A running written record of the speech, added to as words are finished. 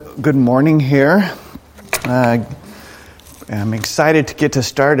Good morning here. I'm excited to get to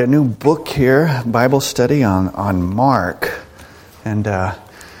start a new book here, Bible study on Mark. And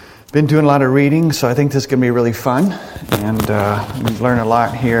been doing a lot of reading, so I think this is going to be really fun. And we learn a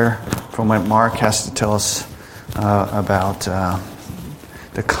lot here from what Mark has to tell us about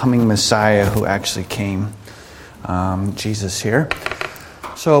the coming Messiah who actually came, Jesus here.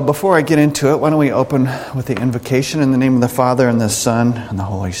 So before I get into it, why don't we open with the invocation in the name of the Father, and the Son, and the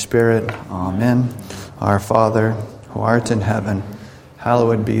Holy Spirit. Amen. Our Father, who art in heaven,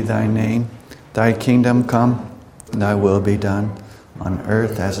 hallowed be thy name. Thy kingdom come, thy will be done, on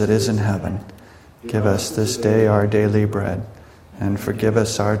earth as it is in heaven. Give us this day our daily bread, and forgive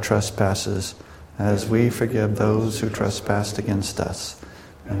us our trespasses, as we forgive those who trespass against us.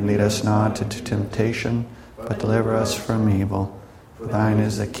 And lead us not into temptation, but deliver us from evil. For thine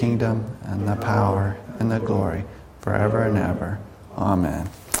is the kingdom, and the power, and the glory, forever and ever. Amen.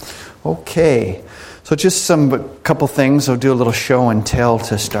 Okay, so just a couple things. I'll do a little show and tell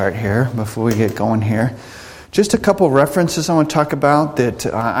to start here before we get going here. Just a couple references I want to talk about that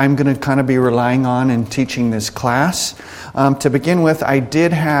I'm going to kind of be relying on in teaching this class. To begin with, I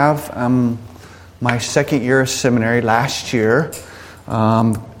did have my second year of seminary last year.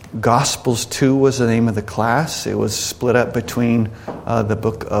 Gospels 2 was the name of the class. It was split up between the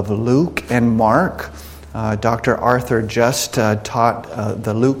book of Luke and Mark. Dr. Arthur just taught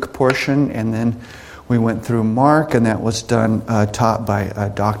the Luke portion, and then we went through Mark, and that was taught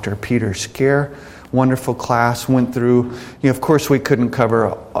by Dr. Peter Scare. Wonderful class. Went through, of course we couldn't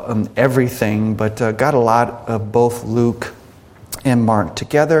cover everything, but got a lot of both Luke and Mark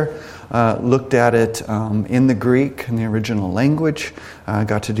together. Looked at it in the Greek, in the original language.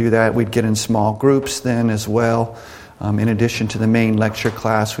 Got to do that. We'd get in small groups then as well. In addition to the main lecture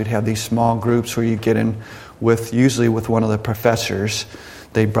class, we'd have these small groups where you get in usually with one of the professors.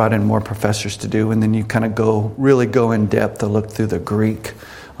 They brought in more professors to do, and then you kind of really go in depth to look through the Greek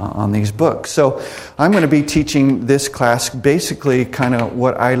on these books. So I'm going to be teaching this class basically kind of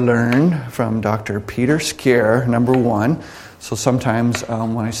what I learned from Dr. Peter Scare, number one. So sometimes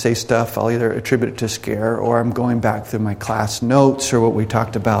when I say stuff, I'll either attribute it to Scare, or I'm going back through my class notes or what we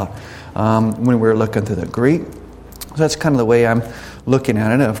talked about when we were looking through the Greek. So that's kind of the way I'm looking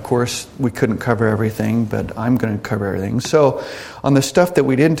at it. Of course, we couldn't cover everything, but I'm going to cover everything. So on the stuff that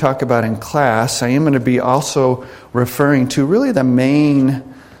we didn't talk about in class, I am going to be also referring to really the main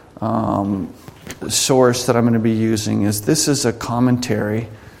source that I'm going to be using. This is a commentary.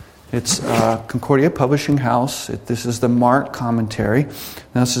 It's Concordia Publishing House. This is the Mark commentary.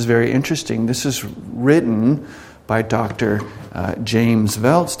 Now, this is very interesting. This is written by Dr. James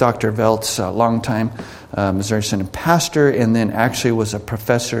Veltz. Dr. Veltz, a longtime Missouri Synod pastor, and then actually was a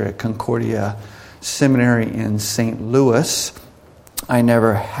professor at Concordia Seminary in St. Louis. I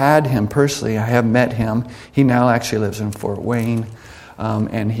never had him personally. I have met him. He now actually lives in Fort Wayne.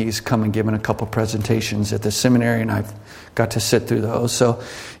 And he's come and given a couple presentations at the seminary, and I've got to sit through those. So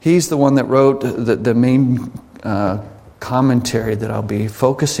he's the one that wrote the main commentary that I'll be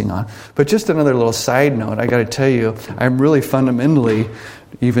focusing on. But just another little side note, I got to tell you, I'm really fundamentally,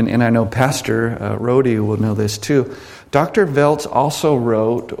 and I know Pastor Rhodey will know this too, Dr. Veltz also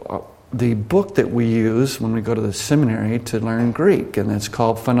wrote the book that we use when we go to the seminary to learn Greek, and it's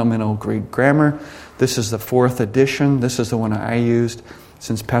called Fundamental Greek Grammar. This is the 4th edition. This is the one I used.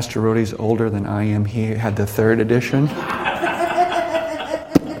 Since Pastor Rhodey's older than I am, he had the 3rd edition.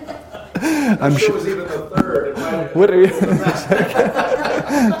 I'm sure it was even the 3rd. What are you?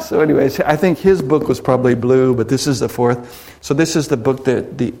 So anyways, I think his book was probably blue, but this is the 4th. So this is the book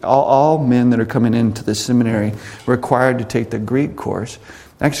that all men that are coming into the seminary required to take the Greek course.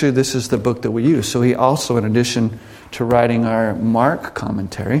 Actually, this is the book that we use. So he also, in addition to writing our Mark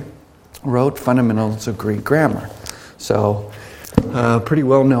commentary, wrote Fundamentals of Greek Grammar. So, pretty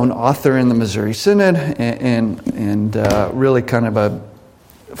well-known author in the Missouri Synod, and really kind of a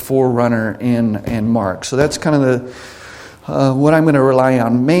forerunner in Mark. So that's kind of what I'm going to rely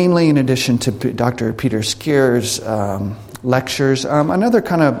on mainly, in addition to Dr. Peter Scare's lectures. Another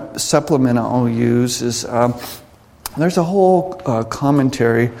kind of supplement I'll use is there's a whole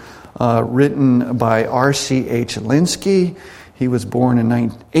commentary written by R.C.H. Linsky. He was born in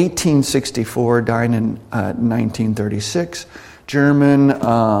 1864, died in 1936. German,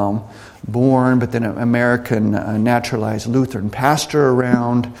 born, but then an American naturalized Lutheran pastor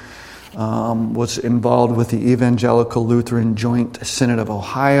around. Was involved with the Evangelical Lutheran Joint Synod of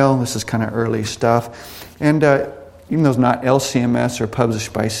Ohio. This is kind of early stuff. And even though it's not LCMS or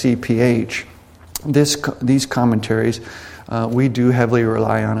published by CPH, these commentaries we do heavily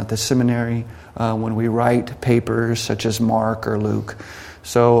rely on at the seminary when we write papers such as Mark or Luke.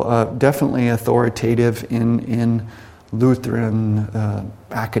 So definitely authoritative in Lutheran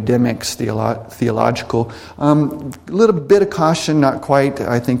academics, theological. A little bit of caution, not quite,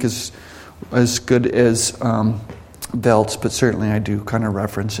 I think, as good as Velt's, but certainly I do kind of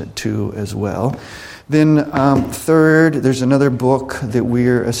reference it too as well. Then third, there's another book that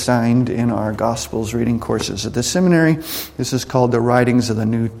we're assigned in our Gospels reading courses at the seminary. This is called The Writings of the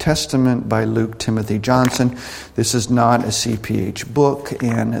New Testament by Luke Timothy Johnson. This is not a CPH book,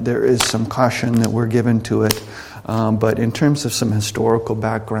 and there is some caution that we're given to it. But in terms of some historical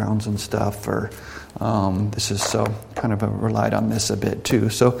backgrounds and stuff, this is so kind of relied on this a bit too.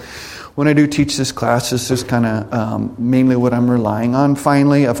 So when I do teach this class, this is kind of mainly what I'm relying on.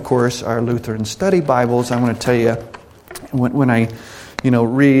 Finally, of course, our Lutheran study Bibles. I want to tell you, when I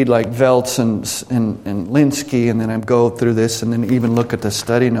read like Velt's and Linsky, and then I go through this and then even look at the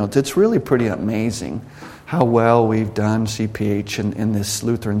study notes, it's really pretty amazing how well we've done CPH in this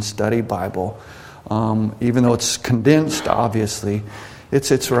Lutheran study Bible. Even though it's condensed, obviously,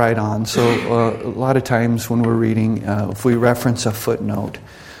 it's right on. So a lot of times when we're reading, if we reference a footnote,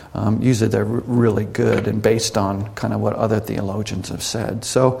 usually they're really good and based on kind of what other theologians have said.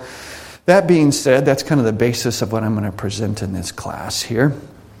 So that being said, that's kind of the basis of what I'm going to present in this class here,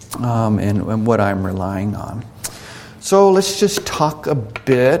 and what I'm relying on. So let's just talk a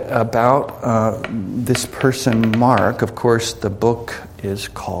bit about this person, Mark. Of course, the book is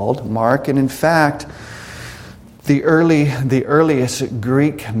called Mark, and in fact, the earliest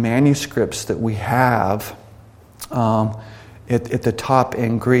Greek manuscripts that we have, at the top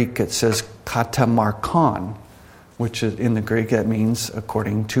in Greek it says kata markon, which is in the Greek that means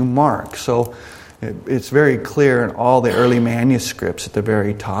according to Mark. So it's very clear in all the early manuscripts at the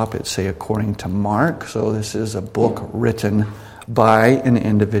very top it say according to Mark. So this is a book written by an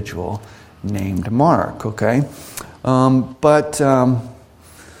individual named Mark. Okay,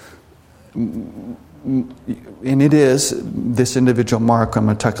 and it is this individual Mark. I'm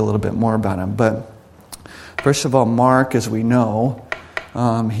going to talk a little bit more about him. But first of all, Mark, as we know,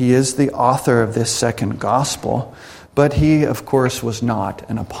 he is the author of this second gospel. But he, of course, was not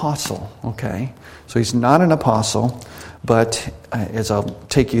an apostle. Okay, so he's not an apostle. But as I'll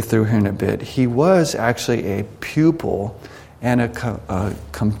take you through here in a bit, he was actually a pupil and a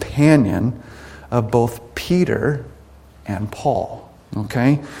companion of both Peter and Paul.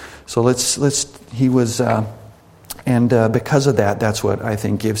 Okay, so he was, and because of that, that's what I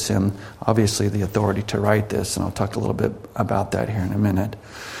think gives him obviously the authority to write this, and I'll talk a little bit about that here in a minute.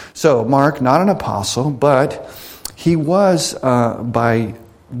 So Mark, not an apostle, but he was by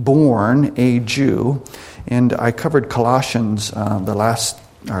born a Jew, and I covered Colossians our last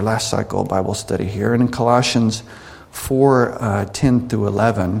cycle Bible study here, and in Colossians 4:10 through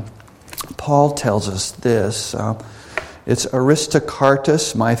 11, Paul tells us this. It's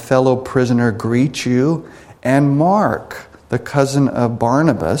Aristarchus, my fellow prisoner, greet you, and Mark, the cousin of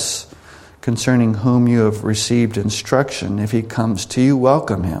Barnabas, concerning whom you have received instruction. If he comes to you,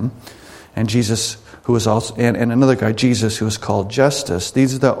 welcome him. And Jesus, who is also, and another guy, Jesus, who is called Justus.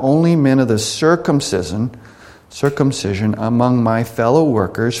 These are the only men of the circumcision among my fellow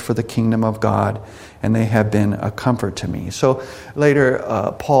workers for the kingdom of God, and they have been a comfort to me. So later,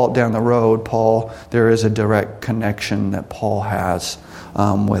 Paul, down the road, there is a direct connection that Paul has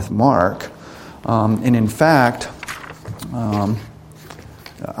with Mark. And in fact,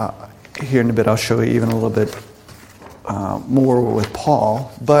 here in a bit I'll show you even a little bit more with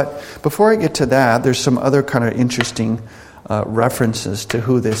Paul. But before I get to that, there's some other kind of interesting references to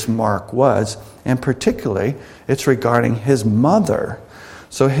who this Mark was. And particularly, it's regarding his mother.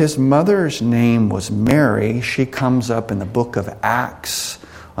 So his mother's name was Mary. She comes up in the book of Acts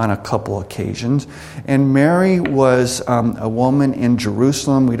on a couple occasions. And Mary was a woman in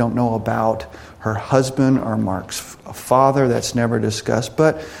Jerusalem. We don't know about her husband or Mark's father. That's never discussed.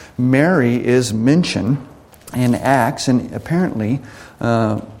 But Mary is mentioned in Acts, and apparently,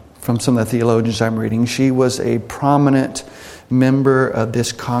 from some of the theologians I'm reading, she was a prominent member of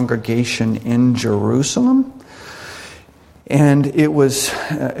this congregation in Jerusalem. And it was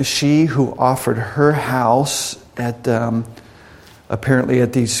she who offered her house at apparently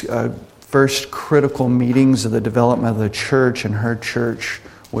at these first critical meetings of the development of the church, and her church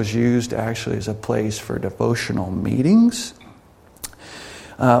was used actually as a place for devotional meetings.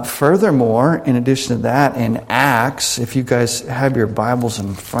 Furthermore, in addition to that, in Acts, if you guys have your Bibles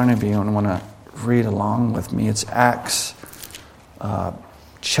in front of you and want to read along with me, it's Acts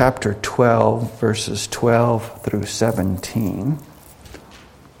chapter 12, verses 12 through 17.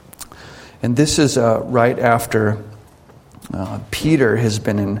 And this is right after Peter has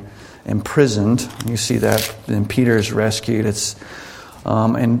been imprisoned. You see that, then Peter is rescued. It's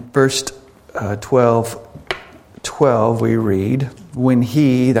In verse 12, we read, when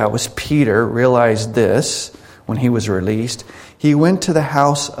he, that was Peter, realized this, when he was released, he went to the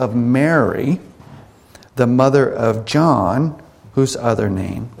house of Mary, the mother of John, whose other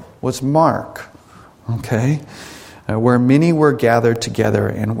name was Mark. Okay? Where many were gathered together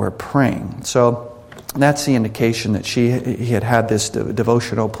and were praying. So that's the indication that he had this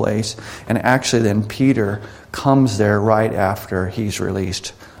devotional place. And actually then Peter comes there right after he's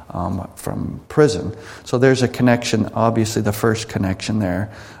released from prison. So there's a connection, obviously the first connection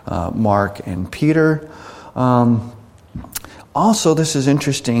there, Mark and Peter. Also, this is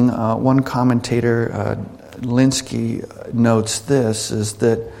interesting. One commentator, Linsky, notes this, is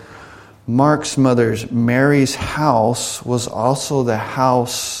that Mark's mother's, Mary's house, was also the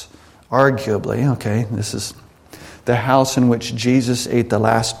house, arguably, okay, this is the house in which Jesus ate the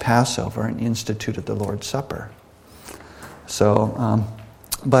last Passover and instituted the Lord's Supper. So,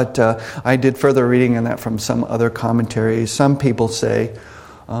 but I did further reading on that from some other commentaries. Some people say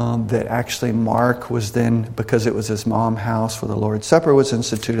that actually Mark was then, because it was his mom's house where the Lord's Supper was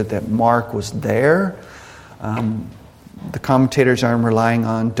instituted, that Mark was there. The commentators I'm relying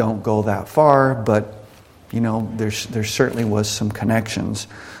on don't go that far, but there certainly was some connections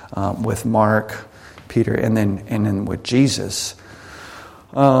with Mark, Peter, and then with Jesus.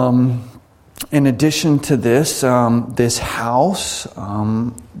 In addition to this, this house,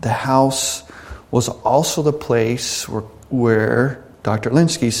 the house was also the place where Dr.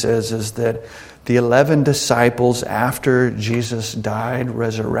 Linsky says is that the 11 disciples, after Jesus died,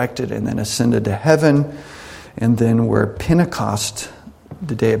 resurrected, and then ascended to heaven, and then where Pentecost,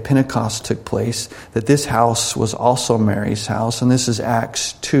 the day of Pentecost took place, that this house was also Mary's house. And this is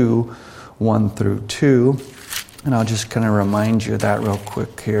Acts 2, 1 through 2. And I'll just kind of remind you of that real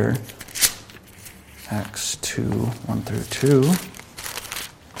quick here. Acts 2, 1 through 2.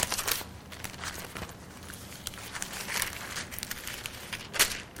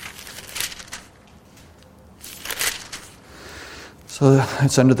 So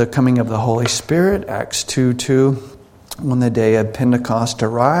it's under the coming of the Holy Spirit, Acts 2:2. When the day of Pentecost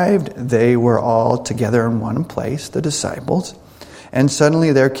arrived, they were all together in one place, the disciples. And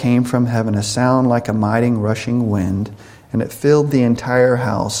suddenly there came from heaven a sound like a mighty rushing wind, and it filled the entire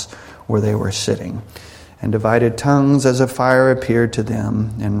house where they were sitting. And divided tongues as a fire appeared to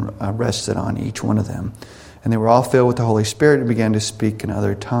them and rested on each one of them. And they were all filled with the Holy Spirit and began to speak in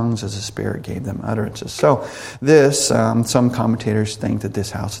other tongues as the Spirit gave them utterances. So this, some commentators think that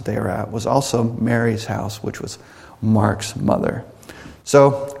this house that they were at was also Mary's house, which was Mark's mother.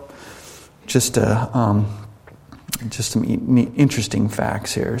 So just some interesting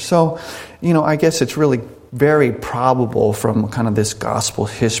facts here. So, I guess it's really very probable from kind of this gospel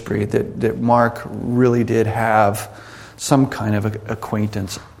history that Mark really did have some kind of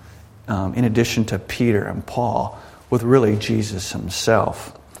acquaintance, in addition to Peter and Paul, with really Jesus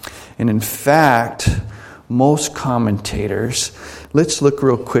himself. And in fact, most commentators, let's look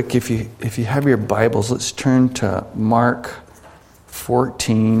real quick, if you have your Bibles, let's turn to Mark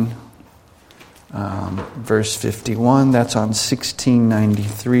 14, verse 51. That's on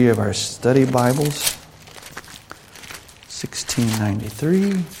 1693 of our study Bibles.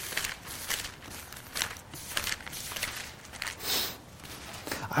 1693.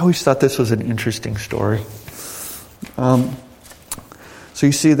 I always thought this was an interesting story. So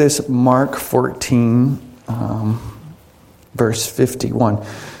you see this, Mark 14, verse 51.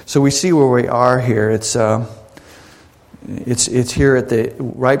 So we see where we are here. It's here at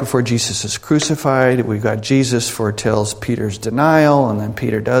right before Jesus is crucified. We've got Jesus foretells Peter's denial, and then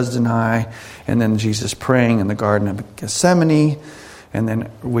Peter does deny, and then Jesus praying in the Garden of Gethsemane. And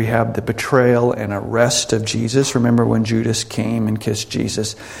then we have the betrayal and arrest of Jesus. Remember when Judas came and kissed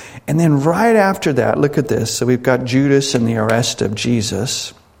Jesus. And then right after that, look at this. So we've got Judas and the arrest of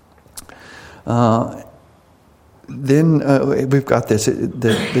Jesus. Then we've got this.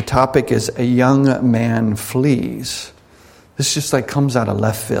 The topic is a young man flees. This just like comes out of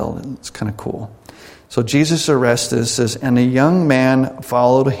left field. It's kind of cool. So Jesus arrested, says, and a young man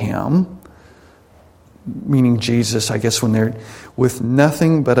followed him, meaning Jesus, I guess, when they're with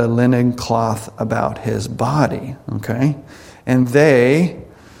nothing but a linen cloth about his body. Okay? And they,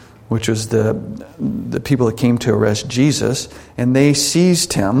 which was the people that came to arrest Jesus, and they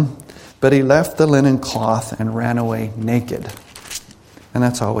seized him, but he left the linen cloth and ran away naked. And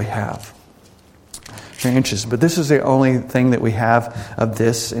that's all we have. Very interesting. But this is the only thing that we have of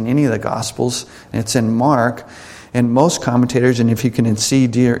this in any of the Gospels, and it's in Mark. And most commentators, and if you can see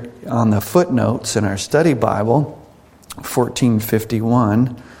on the footnotes in our study Bible,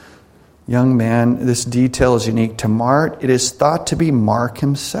 1451, young man. This detail is unique to Mark. It is thought to be Mark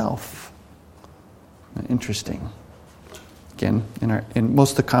himself. Interesting. Again, in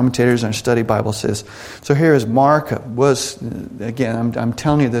most of the commentators in our study Bible says, so here is Mark was, again, I'm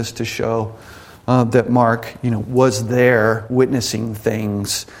telling you this to show that Mark, was there witnessing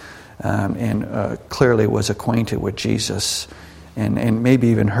things and clearly was acquainted with Jesus and maybe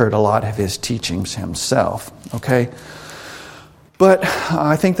even heard a lot of his teachings himself. Okay? But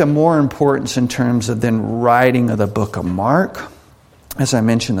I think the more importance in terms of then writing of the book of Mark, as I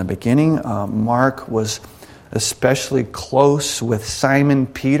mentioned in the beginning, Mark was especially close with Simon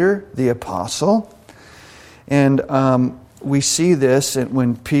Peter, the apostle. And we see this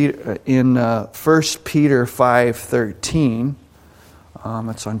when Peter, in 1 Peter 5:13.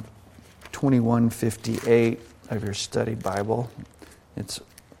 It's on 2158 of your study Bible. It's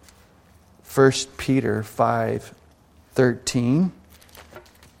 1 Peter 5:13.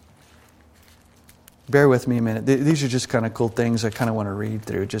 Bear with me a minute. These are just kind of cool things I kind of want to read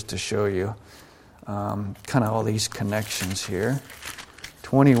through just to show you kind of all these connections here.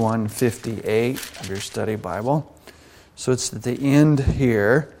 2158 of your study Bible. So it's at the end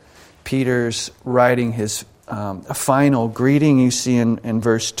here. Peter's writing his final greeting. You see in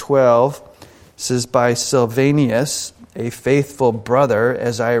verse 12. It says, by Silvanus, a faithful brother,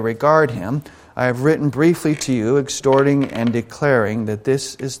 as I regard him, I have written briefly to you, exhorting and declaring that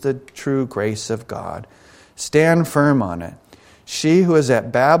this is the true grace of God. Stand firm on it. She who is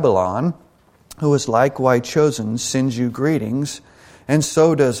at Babylon, who is likewise chosen, sends you greetings, and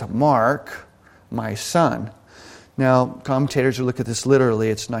so does Mark, my son. Now, commentators who look at this literally,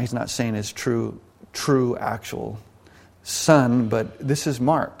 he's not saying it's true actual son, but this is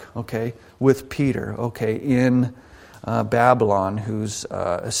Mark, okay, with Peter, okay, in Babylon, who's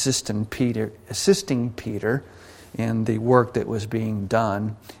assisting Peter in the work that was being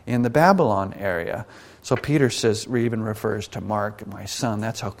done in the Babylon area. So Peter even refers to Mark, my son.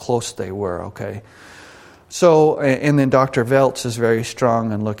 That's how close they were, okay? So, and then Dr. Veltz is very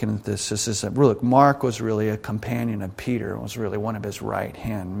strong in looking at this. This is look, Mark was really a companion of Peter, was really one of his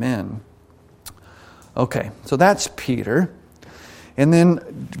right-hand men. Okay, so that's Peter. And then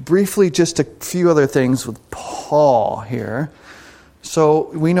briefly just a few other things with Paul here. So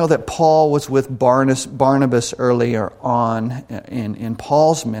we know that Paul was with Barnabas earlier on in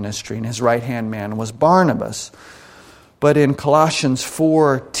Paul's ministry, and his right-hand man was Barnabas. But in Colossians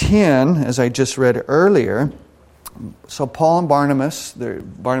 4:10, as I just read earlier, so Paul and Barnabas,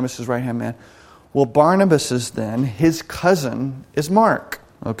 Barnabas' right-hand man. Well, Barnabas is then, his cousin is Mark.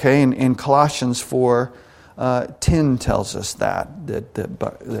 Okay, in Colossians 4:10 tells us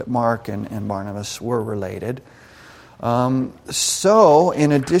that Mark and Barnabas were related. So,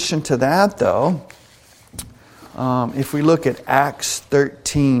 in addition to that, though, if we look at Acts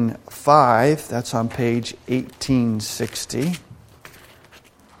 13:5, that's on page 1860.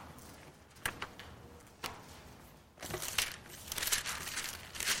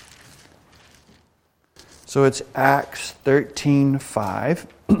 So it's Acts 13:5.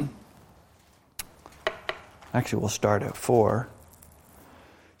 Actually, we'll start at 4.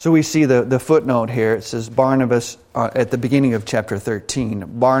 So we see the footnote here. It says Barnabas, at the beginning of chapter 13,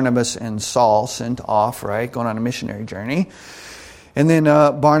 Barnabas and Saul sent off, right, going on a missionary journey. And then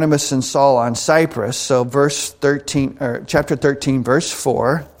Barnabas and Saul on Cyprus. So chapter 13, verse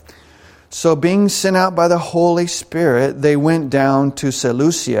 4. So being sent out by the Holy Spirit, they went down to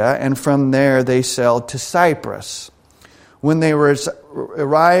Seleucia, and from there they sailed to Cyprus. When they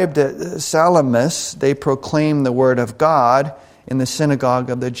arrived at Salamis, they proclaimed the word of God in the synagogue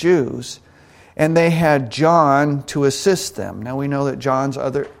of the Jews. And they had John to assist them. Now we know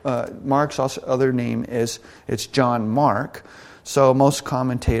that Mark's other name it's John Mark. So most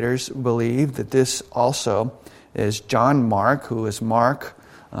commentators believe that this also is John Mark, who is Mark,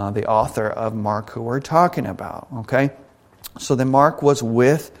 the author of Mark who we're talking about. Okay? So then Mark was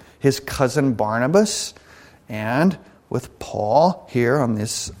with his cousin Barnabas and with Paul here on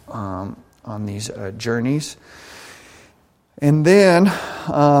these journeys. And then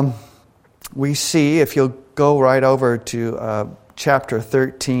we see, if you'll go right over to chapter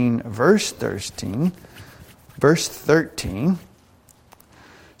 13, verse 13.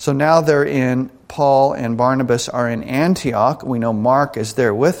 So now Paul and Barnabas are in Antioch. We know Mark is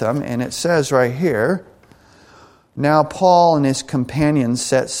there with them, and it says right here, now Paul and his companions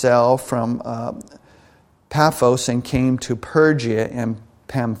set sail from Paphos and came to Pergia and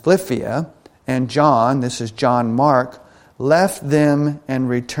Pamphylia, and John, this is John Mark, left them and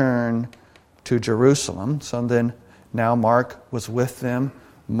returned to Jerusalem. So then now Mark was with them.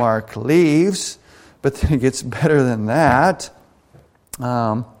 Mark leaves, but then it gets better than that.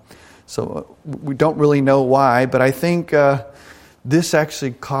 So we don't really know why, but I think this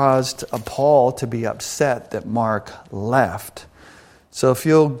actually caused Paul to be upset that Mark left. So if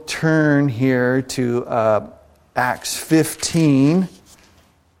you'll turn here to Acts 15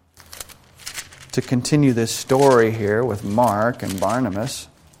 to continue this story here with Mark and Barnabas.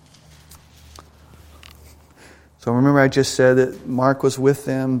 So remember I just said that Mark was with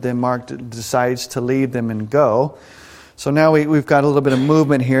them, then Mark decides to leave them and go. So now we've got a little bit of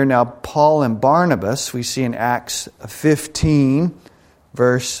movement here. Now Paul and Barnabas, we see in Acts 15,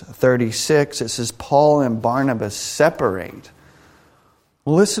 verse 36, it says, Paul and Barnabas separate.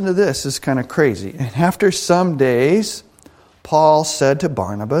 Well, listen to this. It's kind of crazy. And after some days, Paul said to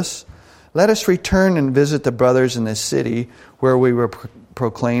Barnabas, let us return and visit the brothers in this city where we will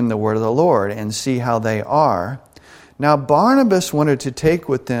proclaim the word of the Lord and see how they are. Now Barnabas wanted to take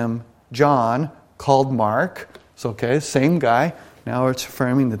with them John, called Mark. It's okay, same guy. Now it's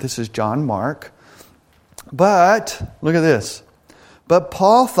affirming that this is John Mark. But, look at this. But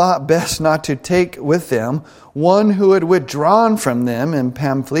Paul thought best not to take with them one who had withdrawn from them in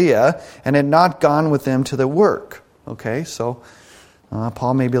Pamphylia and had not gone with them to the work. Okay, so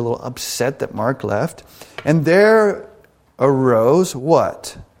Paul may be a little upset that Mark left. And there arose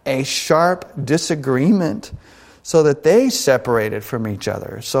what? A sharp disagreement, so that they separated from each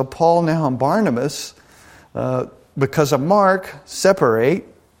other. So Paul now and Barnabas, because of Mark, separate.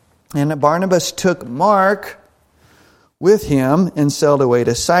 And Barnabas took Mark with him and sailed away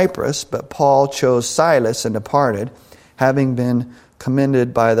to Cyprus. But Paul chose Silas and departed, having been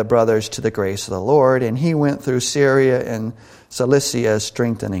commended by the brothers to the grace of the Lord. And he went through Syria and Cilicia,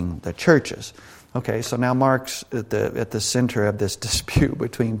 strengthening the churches. Okay, so now Mark's at the center of this dispute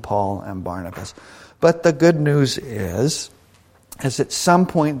between Paul and Barnabas. But the good news is at some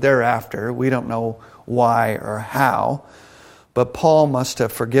point thereafter, we don't know why or how, but Paul must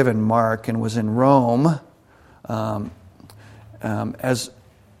have forgiven Mark and was in Rome.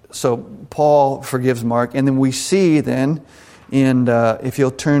 So Paul forgives Mark, and then we see then in if you'll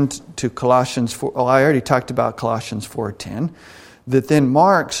turn to Colossians 4. Oh, I already talked about Colossians 4:10. That then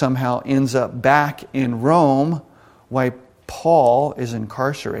Mark somehow ends up back in Rome, while Paul is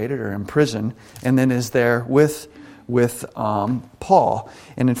incarcerated or in prison, and then is there with Paul.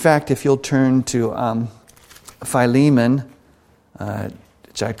 And in fact, if you'll turn to Philemon,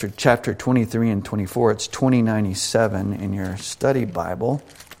 chapter 23 and 24, it's 2097 in your study Bible.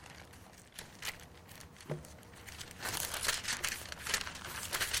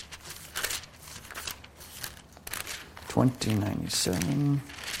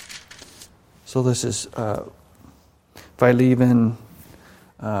 So this is Philemon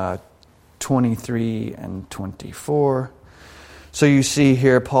 23 and 24. So you see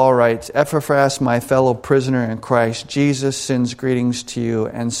here, Paul writes, Epaphras, my fellow prisoner in Christ Jesus, sends greetings to you,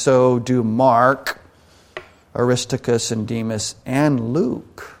 and so do Mark, Aristarchus, and Demas, and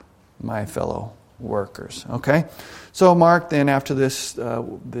Luke, my fellow workers. Okay? So Mark then, after this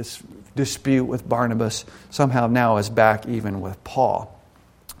dispute with Barnabas, somehow now is back even with Paul.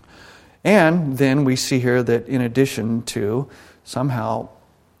 And then we see here that in addition to, somehow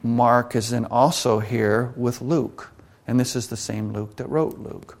Mark is then also here with Luke. And this is the same Luke that wrote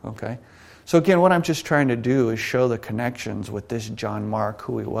Luke. Okay? So again, what I'm just trying to do is show the connections with this John Mark,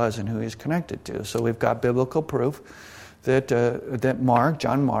 who he was and who he's connected to. So we've got biblical proof that Mark,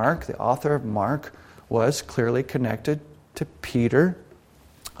 John Mark, the author of Mark, was clearly connected to Peter,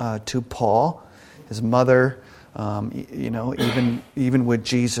 to Paul, his mother, even with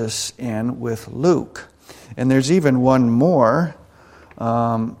Jesus and with Luke. And there's even one more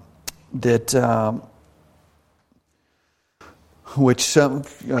which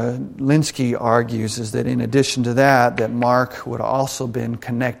Linsky argues is that in addition to that Mark would also been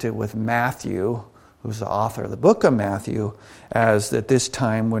connected with Matthew, who's the author of the book of Matthew, as at this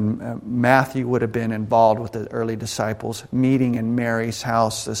time when Matthew would have been involved with the early disciples, meeting in Mary's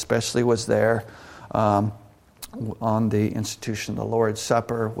house, especially was there on the institution of the Lord's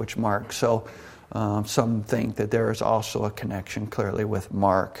Supper, which Mark. So some think that there is also a connection clearly with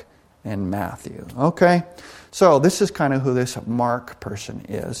Mark and Matthew. Okay, so this is kind of who this Mark person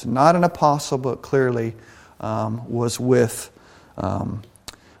is. Not an apostle, but clearly was with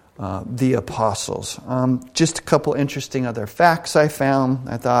the apostles. Just a couple interesting other facts I found,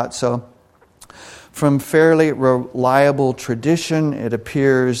 I thought. So from fairly reliable tradition, it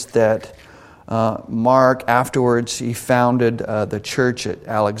appears that Mark, afterwards, he founded the church at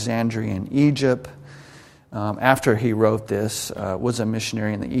Alexandria in Egypt. After he wrote this, was a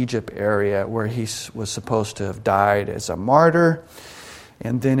missionary in the Egypt area where he was supposed to have died as a martyr.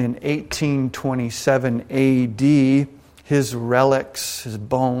 And then in 1827 A.D., his relics, his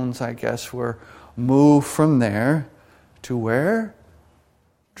bones, I guess, were moved from there to where?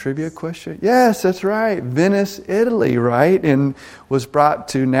 Trivia question? Yes, that's right. Venice, Italy, right? And was brought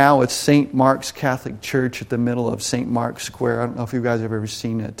to, now it's St. Mark's Catholic Church at the middle of St. Mark's Square. I don't know if you guys have ever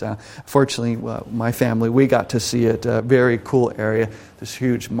seen it. Fortunately, my family, we got to see it. A very cool area, this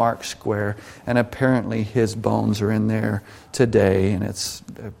huge Mark Square. And apparently his bones are in there today, and it's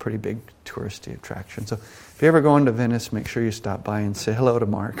a pretty big touristy attraction. So if you ever go into Venice, make sure you stop by and say hello to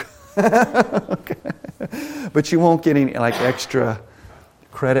Mark. Okay. But you won't get any extra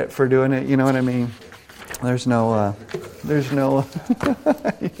credit for doing it, you know what I mean? There's no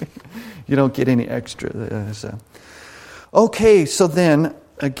you don't get any extra. Okay, so then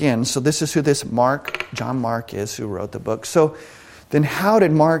again, so this is who this John Mark is, who wrote the book. So then how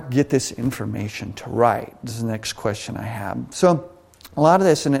did Mark get this information to write? This is the next question I have. So a lot of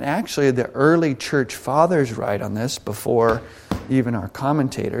this, and actually the early church fathers write on this before even our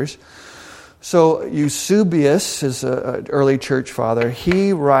commentators. So Eusebius is an early church father.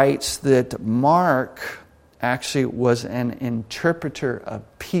 He writes that Mark actually was an interpreter of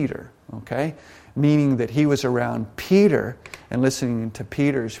Peter, okay? Meaning that he was around Peter and listening to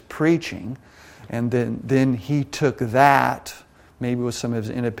Peter's preaching, and then he took that, maybe with some of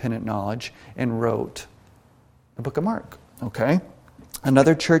his independent knowledge, and wrote the book of Mark, okay?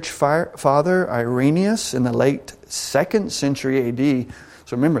 Another church father, Irenaeus, in the late 2nd century A.D.,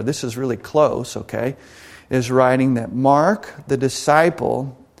 so remember, this is really close, okay, is writing that Mark, the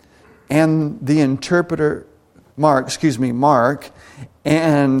disciple, and the interpreter, Mark,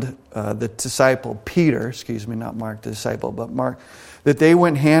 and the disciple Peter, not Mark the disciple, but Mark, that they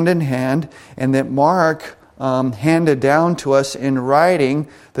went hand in hand, and that Mark handed down to us in writing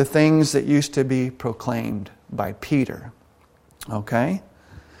the things that used to be proclaimed by Peter. Okay?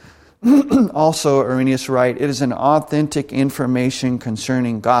 Also, Irenaeus writes, it is an authentic information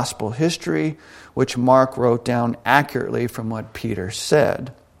concerning gospel history, which Mark wrote down accurately from what Peter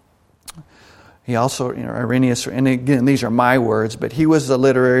said. He also, Irenaeus, and again, these are my words, but he was the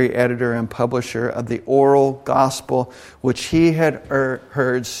literary editor and publisher of the oral gospel, which he had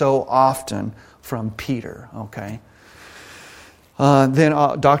heard so often from Peter, okay? Then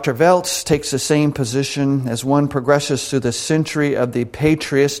Dr. Welz takes the same position as one progresses through the century of the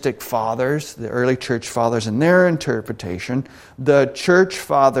patristic fathers, the early church fathers, and their interpretation. The church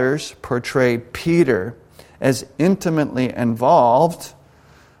fathers portrayed Peter as intimately involved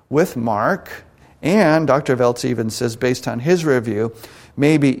with Mark, and Dr. Welz even says, based on his review,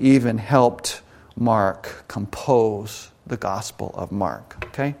 maybe even helped Mark compose the Gospel of Mark.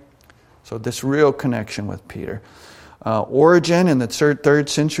 Okay? So this real connection with Peter. Origen in the 3rd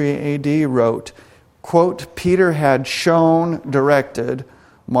century A.D. wrote, quote, Peter had directed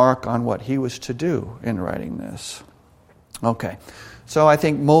Mark on what he was to do in writing this. Okay, so I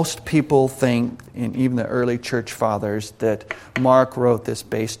think most people think, and even the early church fathers, that Mark wrote this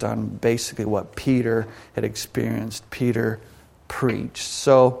based on basically what Peter had experienced, Peter preached.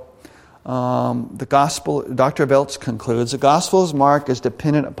 So the gospel, Dr. Welz concludes, the Gospel of Mark is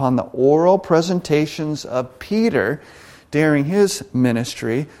dependent upon the oral presentations of Peter during his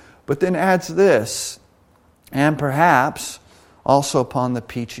ministry, but then adds this, and perhaps also upon the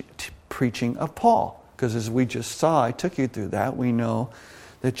preaching of Paul. Because as we just saw, I took you through that, we know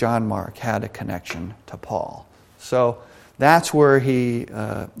that John Mark had a connection to Paul. So that's where he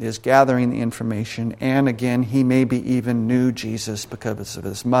is gathering the information. And again, he maybe even knew Jesus because of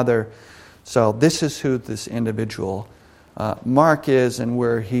his mother. So this is who this individual Mark is and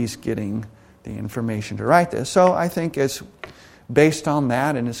where he's getting the information to write this. So I think it's based on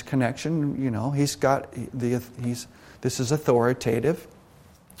that and his connection, he's got this is authoritative.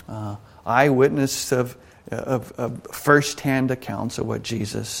 Eyewitness of first-hand accounts of what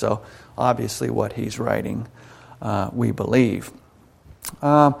Jesus. So obviously what he's writing, we believe.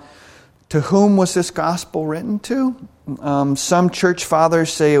 To whom was this gospel written to? Some church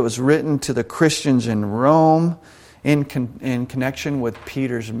fathers say it was written to the Christians in Rome in connection with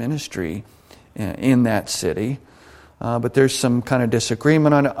Peter's ministry in that city. But there's some kind of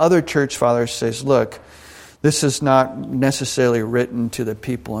disagreement on it. Other church fathers says, look, this is not necessarily written to the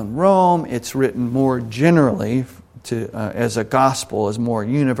people in Rome. It's written more generally as a gospel, as more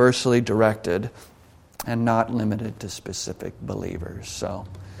universally directed and not limited to specific believers. So,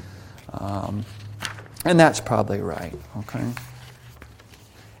 and that's probably right. Okay.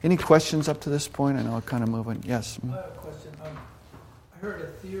 Any questions up to this point? I know I'm kind of moving. Yes. I have a question. I heard a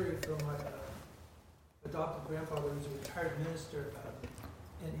theory from my adopted grandfather, who was a retired minister,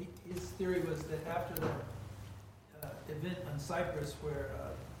 and his theory was that after the event on Cyprus where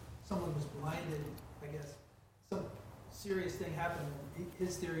someone was blinded, I guess, serious thing happened.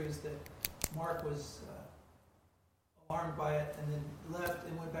 His theory is that Mark was alarmed by it and then left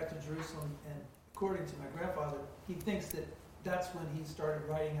and went back to Jerusalem. And according to my grandfather, he thinks that that's when he started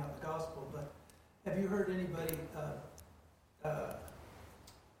writing out the gospel. But have you heard anybody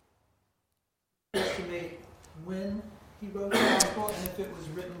estimate when he wrote the gospel and if it was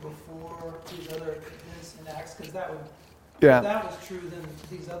written before these other events in Acts? Because that would, if that was true, then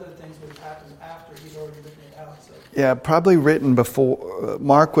these other things would have happened after he'd already written it out. So. Yeah, probably written before.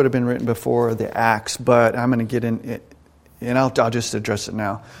 Mark would have been written before the Acts, but I'm going to get in it, and I'll just address it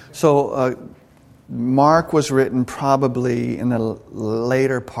now. So Mark was written probably in the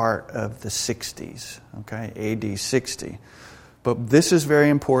later part of the 60s, okay, AD 60. But this is very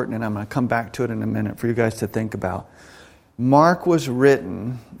important, and I'm going to come back to it in a minute for you guys to think about. Mark was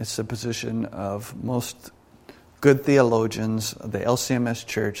written, it's the position of most good theologians of the LCMS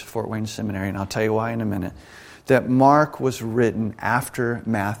Church, Fort Wayne Seminary, and I'll tell you why in a minute, that Mark was written after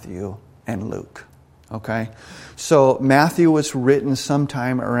Matthew and Luke. Okay? So Matthew was written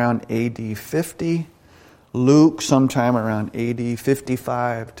sometime around AD 50, Luke sometime around AD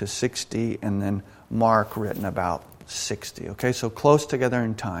 55 to 60, and then Mark written about 60. Okay, so close together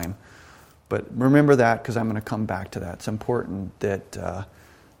in time. But remember that because I'm going to come back to that. It's important that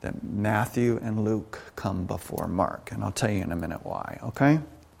that Matthew and Luke come before Mark, and I'll tell you in a minute why. Okay.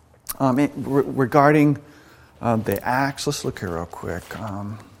 Regarding the Acts, let's look here real quick.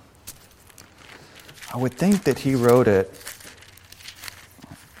 I would think that he wrote it.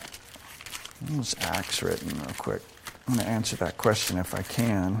 When was Acts written real quick? I'm going to answer that question if I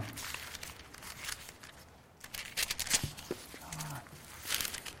can.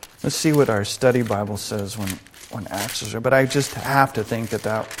 Let's see what our study Bible says when Acts is written. But I just have to think that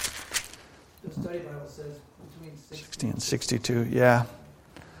the study Bible says between 60 and 62, yeah.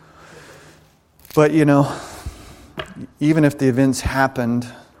 But, even if the events happened,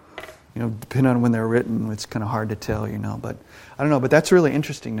 depending on when they're written, it's kind of hard to tell, But I don't know, but that's really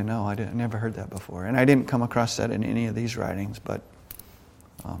interesting to know. I never heard that before. And I didn't come across that in any of these writings, but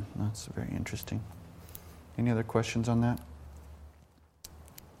that's very interesting. Any other questions on that?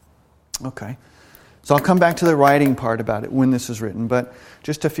 Okay. So I'll come back to the writing part about it, when this was written, but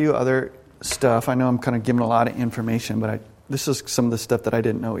just a few other stuff. I know I'm kind of giving a lot of information, but this is some of the stuff that I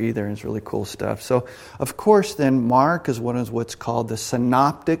didn't know either, and it's really cool stuff. So, of course, then Mark is one of what's called the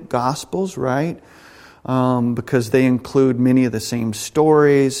Synoptic Gospels, right? Because they include many of the same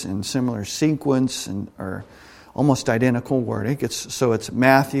stories and similar sequence and are almost identical wording. So it's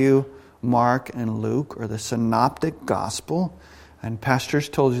Matthew, Mark, and Luke, or the Synoptic Gospel. And pastors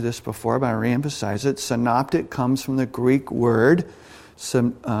told you this before, but I reemphasize it. Synoptic comes from the Greek word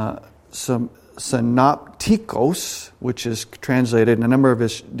synoptikos, which is translated in a number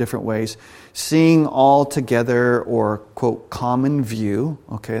of different ways. Seeing all together, or, quote, common view.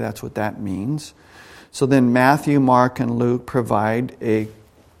 Okay, that's what that means. So then Matthew, Mark, and Luke provide a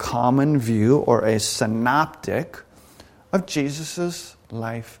common view, or a synoptic, of Jesus'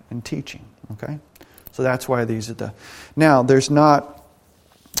 life and teaching. Okay? So that's why these are Now, there's not...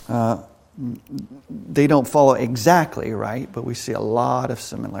 they don't follow exactly, right? But we see a lot of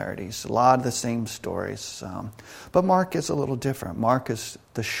similarities, a lot of the same stories. But Mark is a little different. Mark is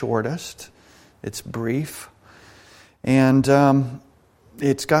the shortest. It's brief. And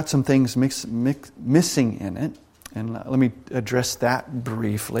it's got some things missing in it. And let me address that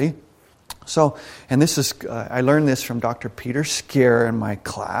briefly. So, and this is, I learned this from Dr. Peter Scaer in my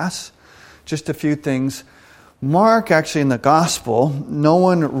class. Just a few things. Mark, actually in the gospel, no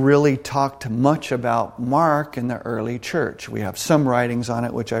one really talked much about Mark in the early church. We have some writings on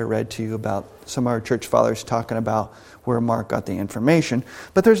it, which I read to you about some of our church fathers talking about where Mark got the information.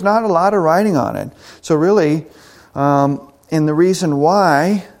 But there's not a lot of writing on it. So really, and the reason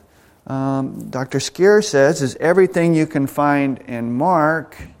why Dr. Scaer says is everything you can find in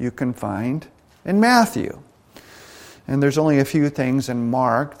Mark, you can find in Matthew. And there's only a few things in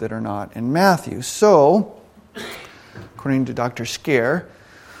Mark that are not in Matthew. So, according to Dr. Scaer,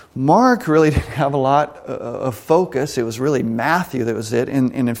 Mark really didn't have a lot of focus. It was really Matthew that was it.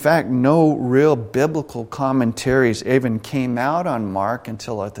 And in fact, no real biblical commentaries even came out on Mark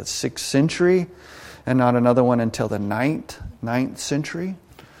until like the 6th century, and not another one until the 9th century.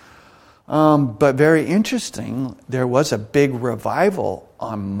 But very interesting, there was a big revival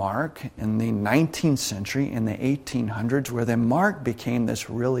on Mark in the 19th century, in the 1800s, where then Mark became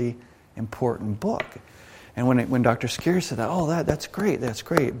this really important book. And when Dr. Scaer said that, that's great,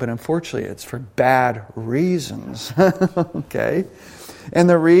 but unfortunately it's for bad reasons. Okay? And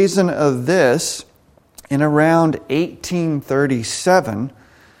the reason of this, in around 1837,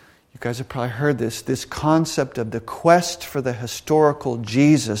 you guys have probably heard this concept of the quest for the historical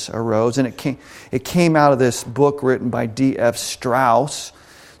Jesus arose, and it came out of this book written by D.F. Strauss.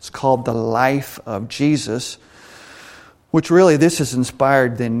 It's called The Life of Jesus, which really, this has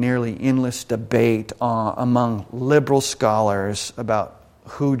inspired the nearly endless debate among liberal scholars about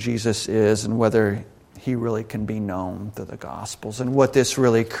who Jesus is and whether he really can be known through the Gospels. And what this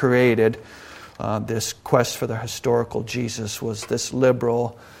really created, this quest for the historical Jesus, was this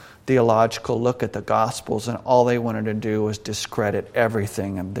liberal theological look at the Gospels, and all they wanted to do was discredit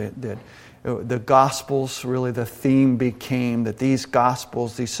everything. And the Gospels, really the theme became that these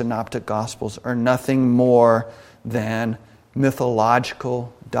Gospels, these synoptic Gospels, are nothing more than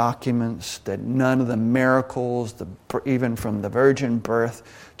mythological documents, that none of the miracles, even from the virgin birth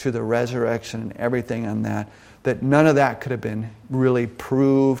to the resurrection and everything on that none of that could have been really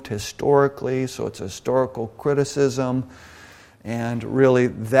proved historically, so it's a historical criticism. And really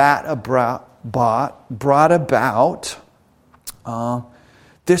that brought about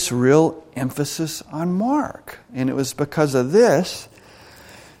this real emphasis on Mark. And it was because of this,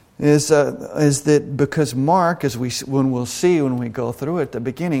 is that because Mark, when we go through it at the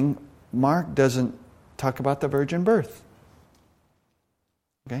beginning, Mark doesn't talk about the virgin birth.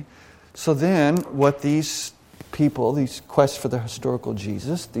 Okay? So then what these people, these quests for the historical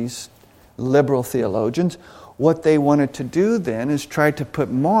Jesus, these liberal theologians, what they wanted to do then is try to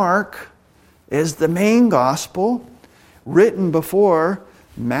put Mark as the main gospel, written before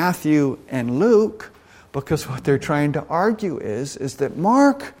Matthew and Luke, because what they're trying to argue is that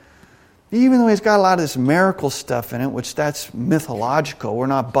Mark, even though he's got a lot of this miracle stuff in it, which that's mythological, we're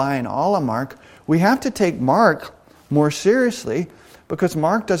not buying all of Mark, we have to take Mark more seriously, because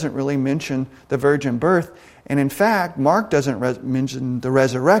Mark doesn't really mention the virgin birth. And in fact, Mark doesn't mention the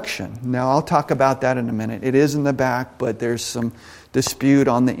resurrection. Now, I'll talk about that in a minute. It is in the back, but there's some dispute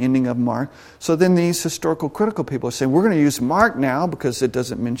on the ending of Mark. So then these historical critical people are saying, we're going to use Mark now because it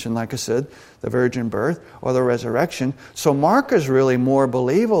doesn't mention, like I said, the virgin birth or the resurrection. So Mark is really more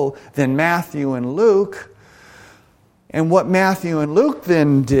believable than Matthew and Luke. And what Matthew and Luke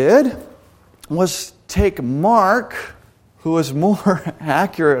then did was take Mark, who was more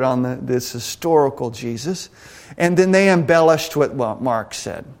accurate on this historical Jesus, and then they embellished what Mark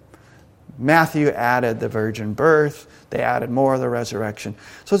said. Matthew added the virgin birth, they added more of the resurrection.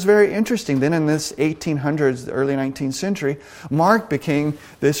 So it's very interesting. Then in this 1800s, the early 19th century, Mark became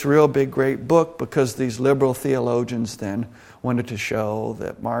this real big, great book because these liberal theologians then wanted to show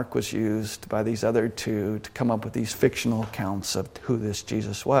that Mark was used by these other two to come up with these fictional accounts of who this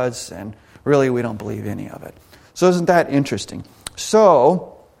Jesus was, and really we don't believe any of it. So isn't that interesting?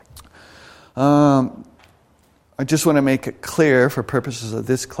 So, I just want to make it clear for purposes of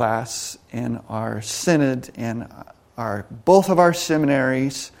this class and our synod and both of our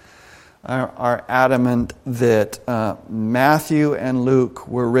seminaries are adamant that Matthew and Luke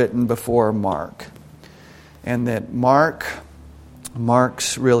were written before Mark, and that Mark's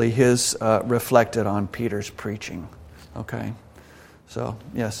really his reflected on Peter's preaching. Okay, so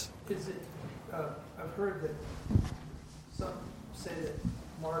yes. Is it? I've heard that some say that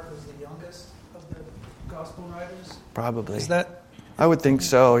Mark was the youngest of the gospel writers. Probably. Is that? I would think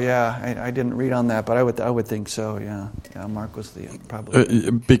so. Yeah, I didn't read on that, but I would think so. Yeah. Mark was the probably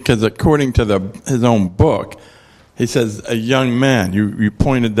because according to his own book, he says a young man. You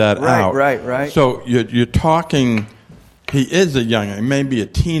pointed that out. Right. So you're talking. He is a young. He may be a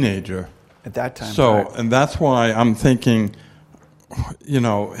teenager at that time. So right. And that's why I'm thinking,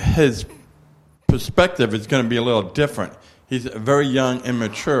 his perspective is going to be a little different. He's very young,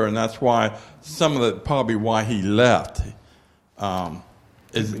 immature, and that's why some of the probably why he left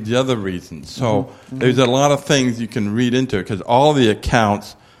is the other reason. So there's a lot of things you can read into it because all the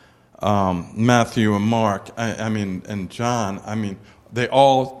accounts, Matthew and Mark, and John, they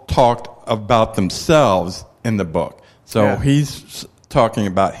all talked about themselves in the book. So he's talking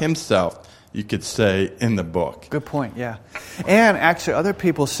about himself, you could say, in the book. Good point. Yeah, and actually, other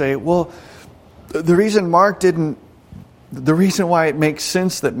people say, well, the reason why it makes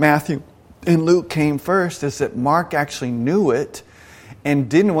sense that Matthew and Luke came first is that Mark actually knew it and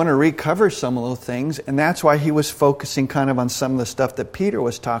didn't want to recover some of those things, and that's why he was focusing kind of on some of the stuff that Peter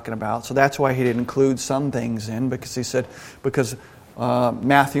was talking about. So that's why he didn't include some things in, because he said,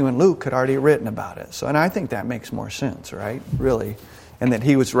 Matthew and Luke had already written about it. So, and I think that makes more sense, right? Really. And that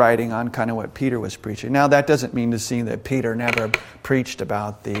he was writing on kind of what Peter was preaching. Now, that doesn't mean to say that Peter never preached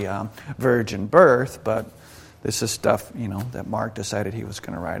about the virgin birth, but this is stuff, that Mark decided he was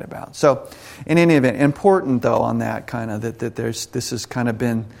going to write about. So, in any event, important though on that kind of that this has kind of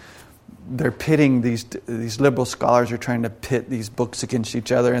been they're pitting these liberal scholars are trying to pit these books against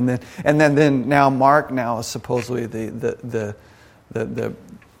each other, and then now Mark now is supposedly the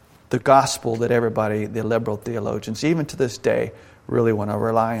gospel that everybody, the liberal theologians, even to this day, really want to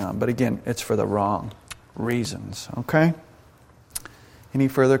rely on. But again, it's for the wrong reasons. Okay? Any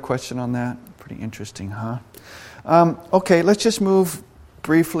further question on that? Pretty interesting, huh? Okay, let's just move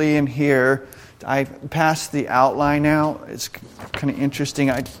briefly in here. I passed the outline out. It's kind of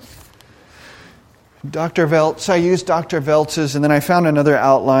interesting. Dr. Veltz, I used Dr. Veltz's, and then I found another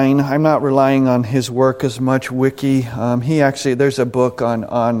outline. I'm not relying on his work as much, Wiki. There's a book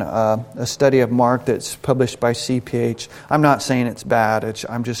on a study of Mark that's published by CPH. I'm not saying it's bad.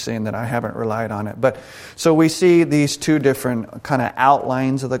 I'm just saying that I haven't relied on it. But so we see these two different kind of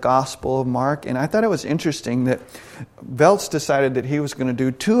outlines of the Gospel of Mark, and I thought it was interesting that Veltz decided that he was going to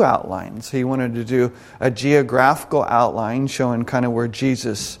do two outlines. He wanted to do a geographical outline showing kind of where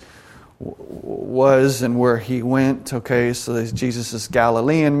Jesus was and where he went. Okay, so there's Jesus'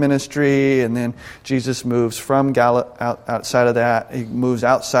 Galilean ministry, and then Jesus moves from outside of that. He moves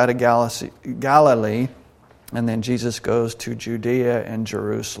outside of Galilee, and then Jesus goes to Judea and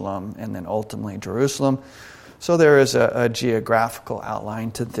Jerusalem, and then ultimately Jerusalem. So there is a geographical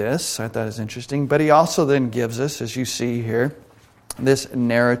outline to this. I thought it was interesting. But he also then gives us, as you see here, this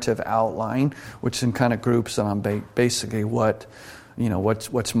narrative outline, which then kind of groups on basically what's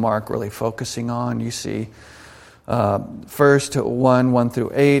Mark really focusing on. You see, first 1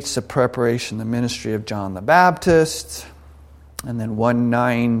 through 8, it's the preparation, the ministry of John the Baptist, and then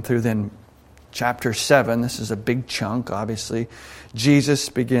 1:9 through then chapter 7. This is a big chunk, obviously. Jesus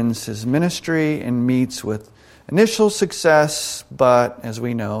begins his ministry and meets with initial success, but as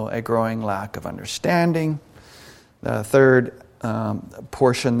we know, a growing lack of understanding. The third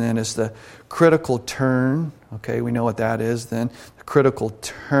portion then is the critical turn. Okay, we know what that is then. The critical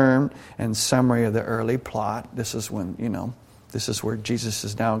turn and summary of the early plot. This is when, this is where Jesus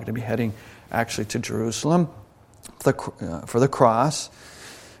is now going to be heading actually to Jerusalem for the cross.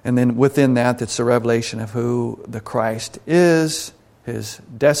 And then within that, it's the revelation of who the Christ is, his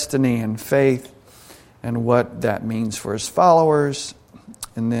destiny and faith, and what that means for his followers.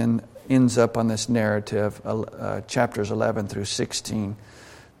 And then ends up on this narrative, chapters 11 through 16,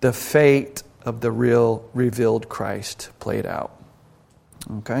 the fate of the real revealed Christ played out.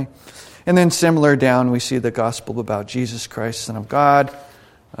 Okay? And then similar down, we see the gospel about Jesus Christ, Son of God.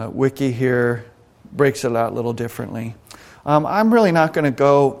 Wiki here breaks it out a little differently. I'm really not going to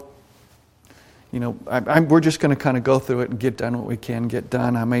go, we're just going to kind of go through it and get done what we can get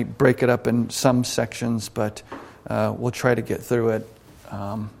done. I may break it up in some sections, but we'll try to get through it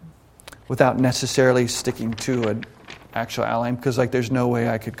without necessarily sticking to an actual outline, because there's no way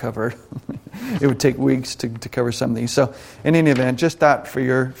I could cover it. It would take weeks to cover some of these. So in any event, just that for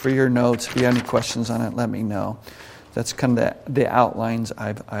your notes. If you have any questions on it, let me know. That's kind of the outlines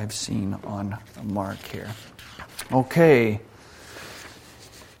I've seen on Mark here. Okay.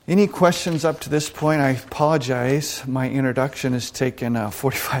 Any questions up to this point? I apologize. My introduction has taken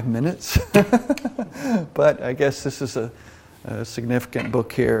 45 minutes. But I guess this is a significant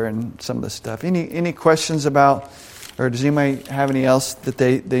book here and some of the stuff. Any questions about, or does anybody have any else that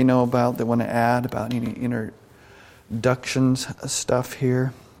they know about, they want to add about any introductions stuff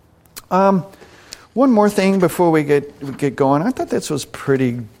here? One more thing before we get going. I thought this was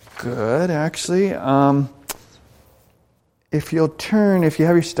pretty good, actually. If you have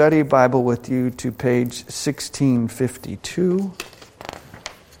your study Bible with you to page 1652.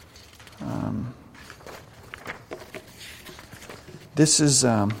 This is,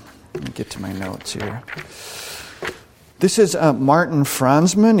 let me get to my notes here. This is Martin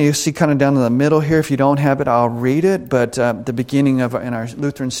Franzmann. You see kind of down in the middle here. If you don't have it, I'll read it. But the beginning in our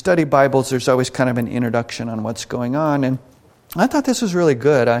Lutheran study Bibles, there's always kind of an introduction on what's going on. And I thought this was really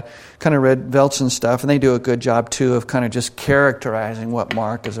good. I kind of read Veltz and stuff, and they do a good job, too, of kind of just characterizing what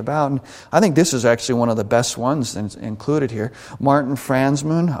Mark is about. And I think this is actually one of the best ones included here. Martin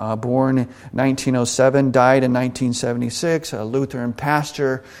Franzmann, born in 1907, died in 1976, a Lutheran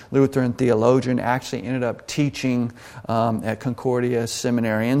pastor, Lutheran theologian, actually ended up teaching at Concordia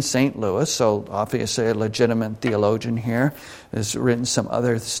Seminary in St. Louis, so obviously a legitimate theologian here. Has written some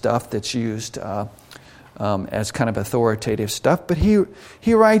other stuff that's used as kind of authoritative stuff. But he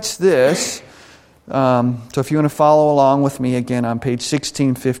writes this. So if you want to follow along with me again on page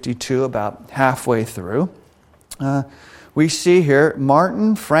 1652, about halfway through, we see here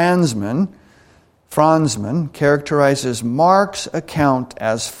Martin Franzmann characterizes Mark's account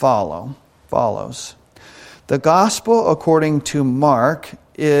as follows. The gospel according to Mark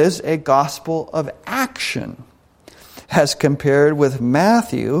is a gospel of action, as compared with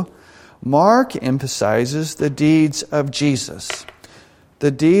Matthew, Mark emphasizes the deeds of Jesus.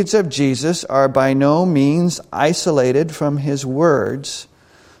 The deeds of Jesus are by no means isolated from his words.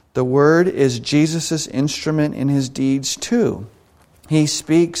 The word is Jesus' instrument in his deeds too. He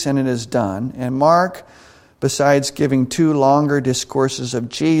speaks and it is done. And Mark, besides giving 2 longer discourses of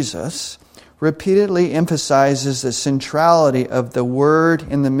Jesus, repeatedly emphasizes the centrality of the word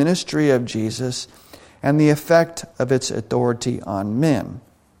in the ministry of Jesus and the effect of its authority on men.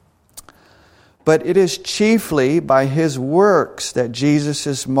 But it is chiefly by his works that Jesus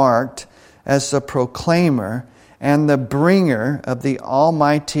is marked as the proclaimer and the bringer of the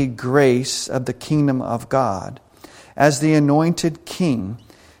almighty grace of the kingdom of God, as the anointed king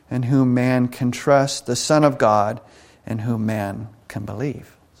in whom man can trust, the Son of God in whom man can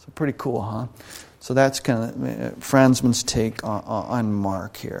believe. So pretty cool, huh? So that's kind of Franzman's take on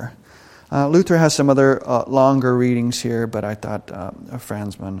Mark here. Luther has some other longer readings here, but I thought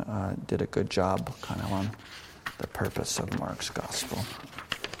Franzman did a good job kind of on the purpose of Mark's gospel.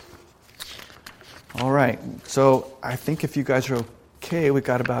 All right, so I think if you guys are okay, we've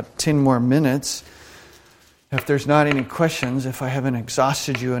got about 10 more minutes. If there's not any questions, if I haven't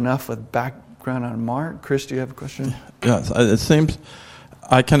exhausted you enough with background on Mark. Chris, do you have a question? Yes, it seems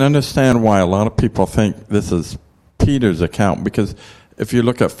I can understand why a lot of people think this is Peter's account, because if you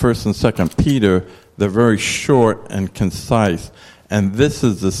look at 1st and 2nd Peter, they're very short and concise, and this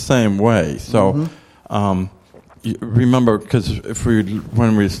is the same way. So you remember, because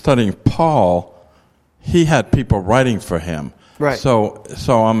when we were studying Paul, he had people writing for him. Right. So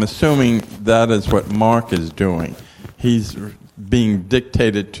I'm assuming that is what Mark is doing. He's being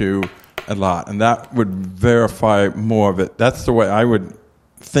dictated to a lot, and that would verify more of it. That's the way I would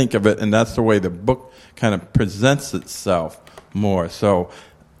think of it, and that's the way the book kind of presents itself more. So,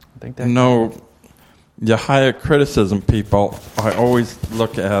 your higher criticism people, I always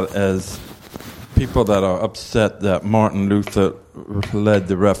look at as people that are upset that Martin Luther led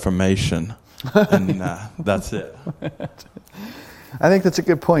the Reformation, and that's it. I think that's a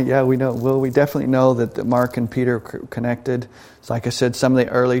good point. Yeah, we know. Well, we definitely know that Mark and Peter connected. So like I said, some of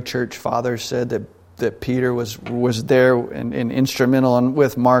the early church fathers said that Peter was there and instrumental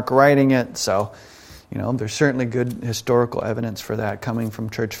with Mark writing it. So, there's certainly good historical evidence for that coming from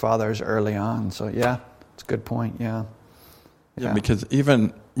church fathers early on. So, yeah, it's a good point. Yeah, because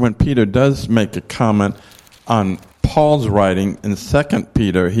even when Peter does make a comment on Paul's writing in 2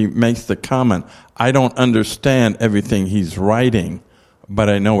 Peter, he makes the comment, I don't understand everything he's writing, but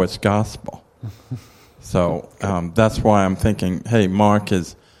I know it's gospel. So that's why I'm thinking, hey, Mark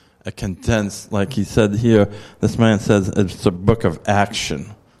is a condensed, like he said here, this man says it's a book of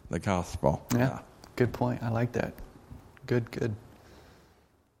action, the gospel. Yeah, good point. I like that. Good.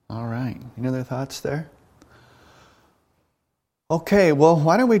 All right. Any other thoughts there? Okay, well,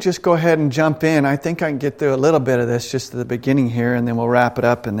 why don't we just go ahead and jump in? I think I can get through a little bit of this just at the beginning here, and then we'll wrap it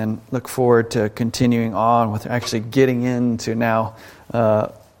up and then look forward to continuing on with actually getting into now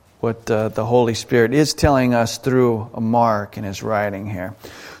what the Holy Spirit is telling us through Mark in his writing here.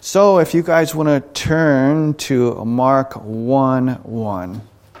 So if you guys want to turn to Mark 1:1.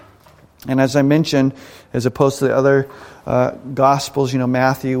 And as I mentioned, as opposed to the other Gospels,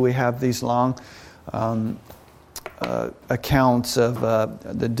 Matthew, we have these long accounts of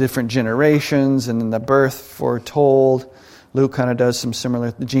the different generations and then the birth foretold. Luke kind of does some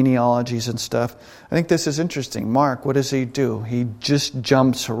similar genealogies and stuff. I think this is interesting. Mark, what does he do? He just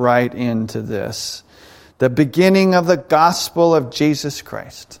jumps right into this. The beginning of the gospel of Jesus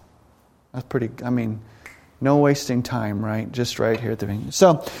Christ. That's pretty, no wasting time, right? Just right here at the beginning.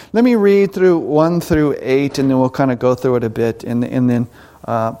 So let me read through 1 through 8, and then we'll kind of go through it a bit, and then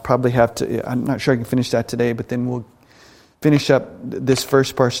probably have to, I'm not sure I can finish that today, but then we'll finish up this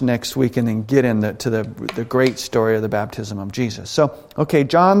first part next week and then get into the great story of the baptism of Jesus. So, okay,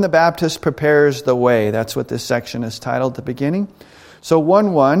 John the Baptist prepares the way. That's what this section is titled, the beginning. So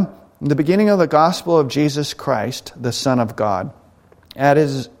 1:1, the beginning of the gospel of Jesus Christ, the Son of God.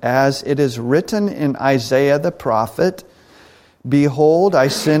 As it is written in Isaiah the prophet, Behold, I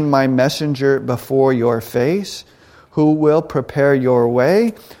send my messenger before your face, who will prepare your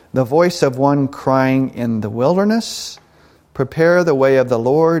way, the voice of one crying in the wilderness, prepare the way of the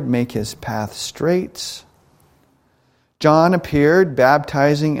Lord, make his path straight. John appeared,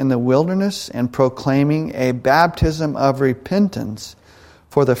 baptizing in the wilderness and proclaiming a baptism of repentance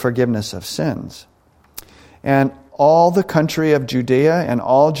for the forgiveness of sins. And all the country of Judea and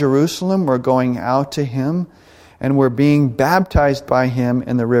all Jerusalem were going out to him and were being baptized by him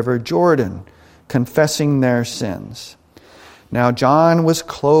in the river Jordan, confessing their sins. Now John was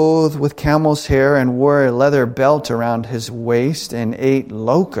clothed with camel's hair and wore a leather belt around his waist and ate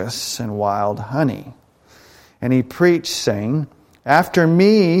locusts and wild honey. And he preached, saying, After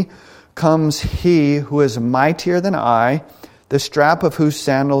me comes he who is mightier than I, the strap of whose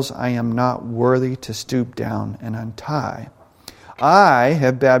sandals I am not worthy to stoop down and untie. I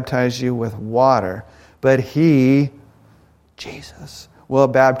have baptized you with water, but he, Jesus, will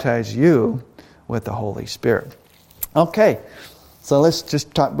baptize you with the Holy Spirit. Okay, so let's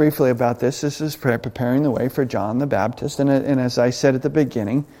just talk briefly about this. This is preparing the way for John the Baptist. And as I said at the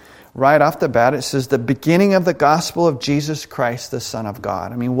beginning, right off the bat, it says the beginning of the gospel of Jesus Christ, the Son of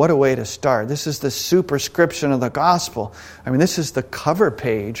God. I mean, what a way to start. This is the superscription of the gospel. I mean, this is the cover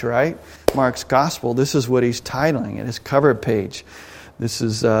page, right? Mark's gospel. This is what he's titling it, his cover page. This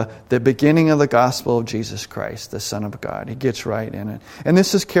is the beginning of the gospel of Jesus Christ, the Son of God. He gets right in it. And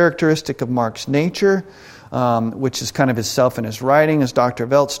this is characteristic of Mark's nature, which is kind of himself in his writing, as Dr.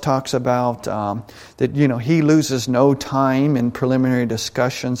 Veltz talks about, that, he loses no time in preliminary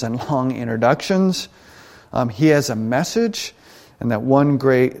discussions and long introductions. He has a message, and that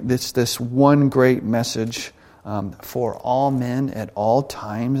this one great message for all men at all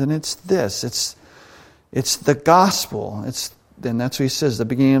times, and it's this. It's the gospel. And that's what he says, the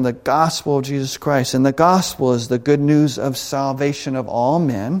beginning of the gospel of Jesus Christ. And the gospel is the good news of salvation of all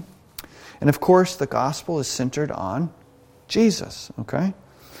men. And of course, the gospel is centered on Jesus, okay?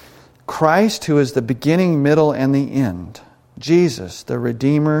 Christ, who is the beginning, middle, and the end. Jesus, the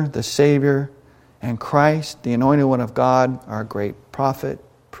Redeemer, the Savior, and Christ, the anointed one of God, our great prophet,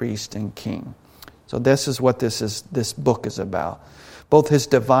 priest, and king. So this is what this book is about. Both his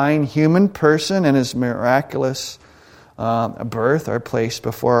divine human person and his miraculous birth are placed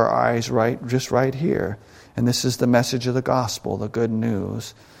before our eyes right here. And this is the message of the gospel, the good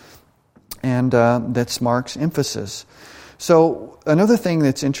news. And that's Mark's emphasis. So another thing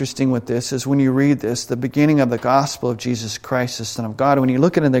that's interesting with this is when you read this, the beginning of the gospel of Jesus Christ, the Son of God, when you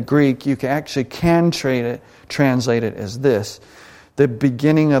look at it in the Greek, you can translate it as this: the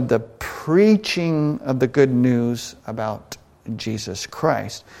beginning of the preaching of the good news about Jesus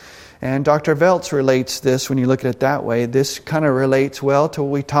Christ. And Dr. Veltz relates this, when you look at it that way, this kind of relates well to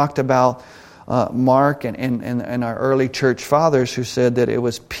what we talked about Mark and our early church fathers who said that it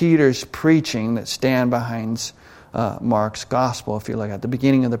was Peter's preaching that stand behind Mark's gospel, if you look at the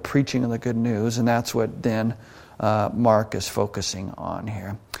beginning of the preaching of the good news, and that's what then Mark is focusing on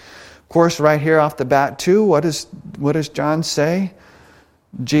here. Of course, right here off the bat too, what does John say?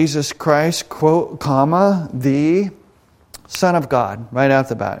 Jesus Christ, quote, comma, the Son of God, right out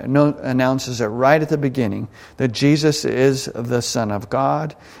the bat. It announces it right at the beginning that Jesus is the Son of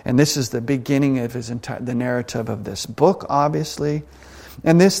God. And this is the beginning of the narrative of this book, obviously.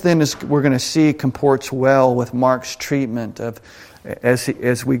 And this then we're going to see comports well with Mark's treatment of,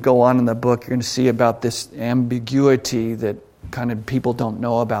 as we go on in the book, you're going to see about this ambiguity that kind of people don't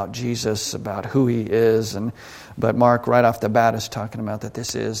know about Jesus, about who he is. But Mark right off the bat is talking about that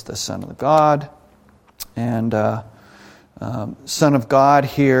this is the Son of God. And Son of God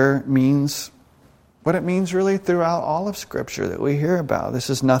here means what it means really throughout all of Scripture that we hear about.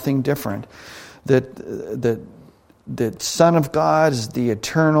 This is nothing different. That Son of God is the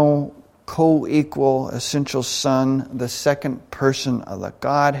eternal, co-equal, essential Son, the second person of the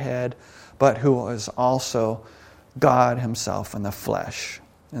Godhead, but who is also God himself in the flesh.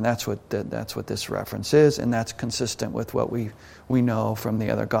 And that's what this reference is, and that's consistent with what we know from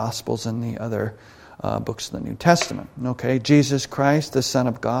the other Gospels and the other books of the New Testament. Okay, Jesus Christ, the Son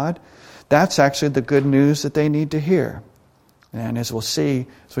of God, that's actually the good news that they need to hear. And as we'll see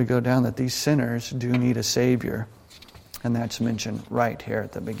as we go down, that these sinners do need a Savior. And that's mentioned right here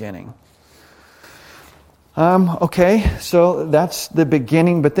at the beginning. Okay, so that's the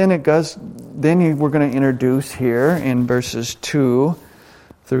beginning, but then we're going to introduce here in verses 2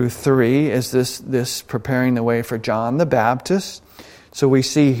 through 3 is this preparing the way for John the Baptist. So we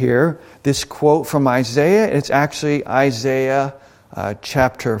see here this quote from Isaiah. It's actually Isaiah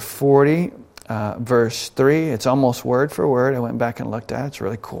chapter 40, verse 3. It's almost word for word. I went back and looked at it. It's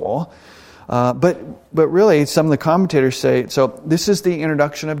really cool. But really, some of the commentators say, so this is the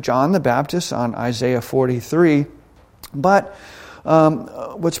introduction of John the Baptist on Isaiah 43. But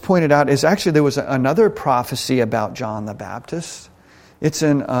what's pointed out is actually there was another prophecy about John the Baptist. It's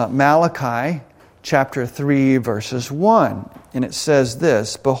in Malachi chapter 3, verses 1. And it says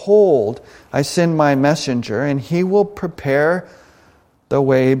this: Behold, I send my messenger, and he will prepare the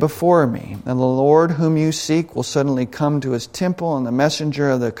way before me. And the Lord whom you seek will suddenly come to his temple, and the messenger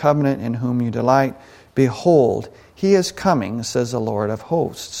of the covenant in whom you delight. Behold, he is coming, says the Lord of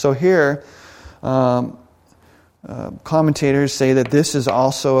hosts. So here, commentators say that this is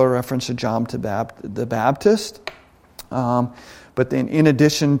also a reference to John the Baptist. But then in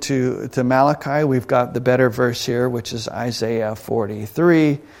addition to Malachi, we've got the better verse here, which is Isaiah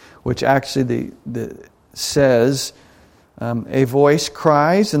 43, which actually says, a voice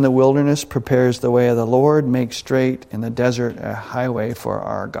cries in the wilderness, prepares the way of the Lord, makes straight in the desert a highway for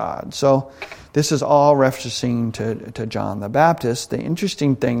our God. So this is all referencing to John the Baptist. The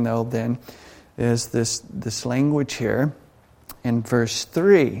interesting thing, though, then, is this language here in verse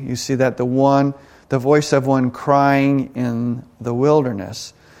 3. You see that the voice of one crying in the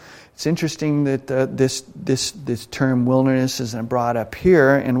wilderness. It's interesting that this term wilderness isn't brought up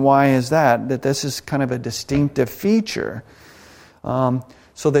here, and why is that? That this is kind of a distinctive feature.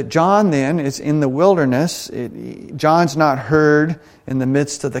 So that John then is in the wilderness. John's not heard in the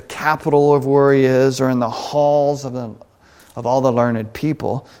midst of the capital of where he is, or in the halls of all the learned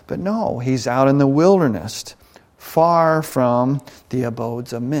people. But no, he's out in the wilderness, far from the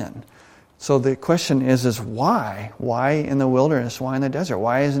abodes of men. So the question is why? Why in the wilderness? Why in the desert?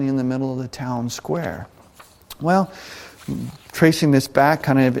 Why isn't he in the middle of the town square? Well, tracing this back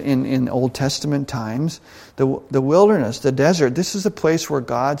kind of in Old Testament times, the wilderness, the desert, this is a place where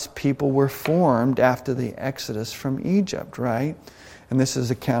God's people were formed after the Exodus from Egypt, right? And this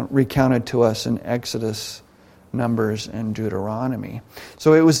is recounted to us in Exodus, Numbers, and Deuteronomy.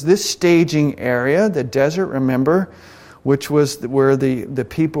 So it was this staging area, the desert, remember, which was where the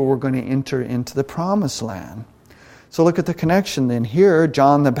people were going to enter into the promised land. So look at the connection then. Here,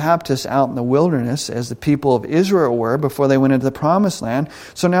 John the Baptist out in the wilderness, as the people of Israel were before they went into the promised land.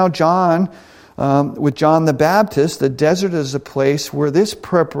 So now with John the Baptist, the desert is a place where this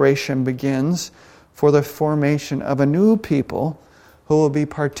preparation begins for the formation of a new people who will be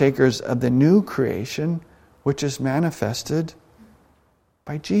partakers of the new creation, which is manifested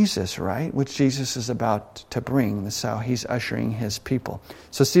by Jesus, right? Which Jesus is about to bring. That's how he's ushering his people.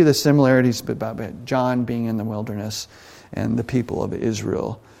 So see the similarities about John being in the wilderness and the people of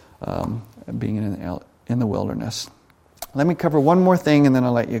Israel being in the wilderness. Let me cover one more thing and then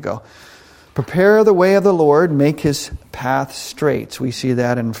I'll let you go. Prepare the way of the Lord, make his path straight. We see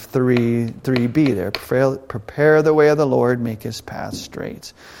that in 3b there. Prepare the way of the Lord, make his path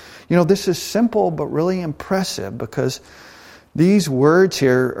straight. You know, this is simple but really impressive, because these words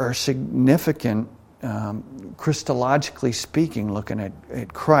here are significant, Christologically speaking, looking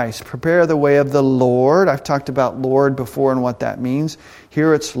at Christ. Prepare the way of the Lord. I've talked about Lord before and what that means.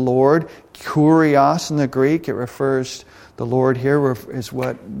 Here it's Lord. Kurios in the Greek, it refers, the Lord here is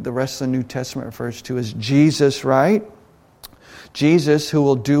what the rest of the New Testament refers to as Jesus, right? Jesus, who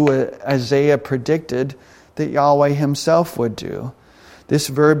will do what Isaiah predicted that Yahweh himself would do. This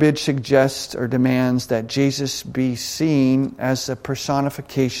verbiage suggests or demands that Jesus be seen as the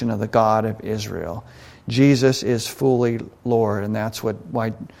personification of the God of Israel. Jesus is fully Lord, and that's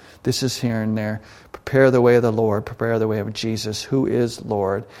why this is here and there. Prepare the way of the Lord, prepare the way of Jesus, who is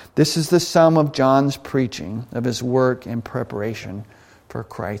Lord. This is the sum of John's preaching, of his work in preparation for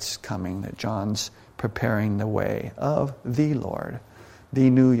Christ's coming, that John's preparing the way of the Lord, the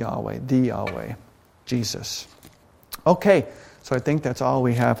new Yahweh, the Yahweh, Jesus. Okay. So I think that's all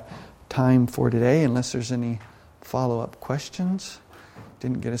we have time for today, unless there's any follow-up questions.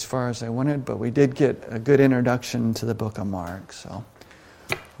 Didn't get as far as I wanted, but we did get a good introduction to the book of Mark. So,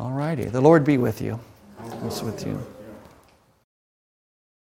 all righty. The Lord be with you. Also with you.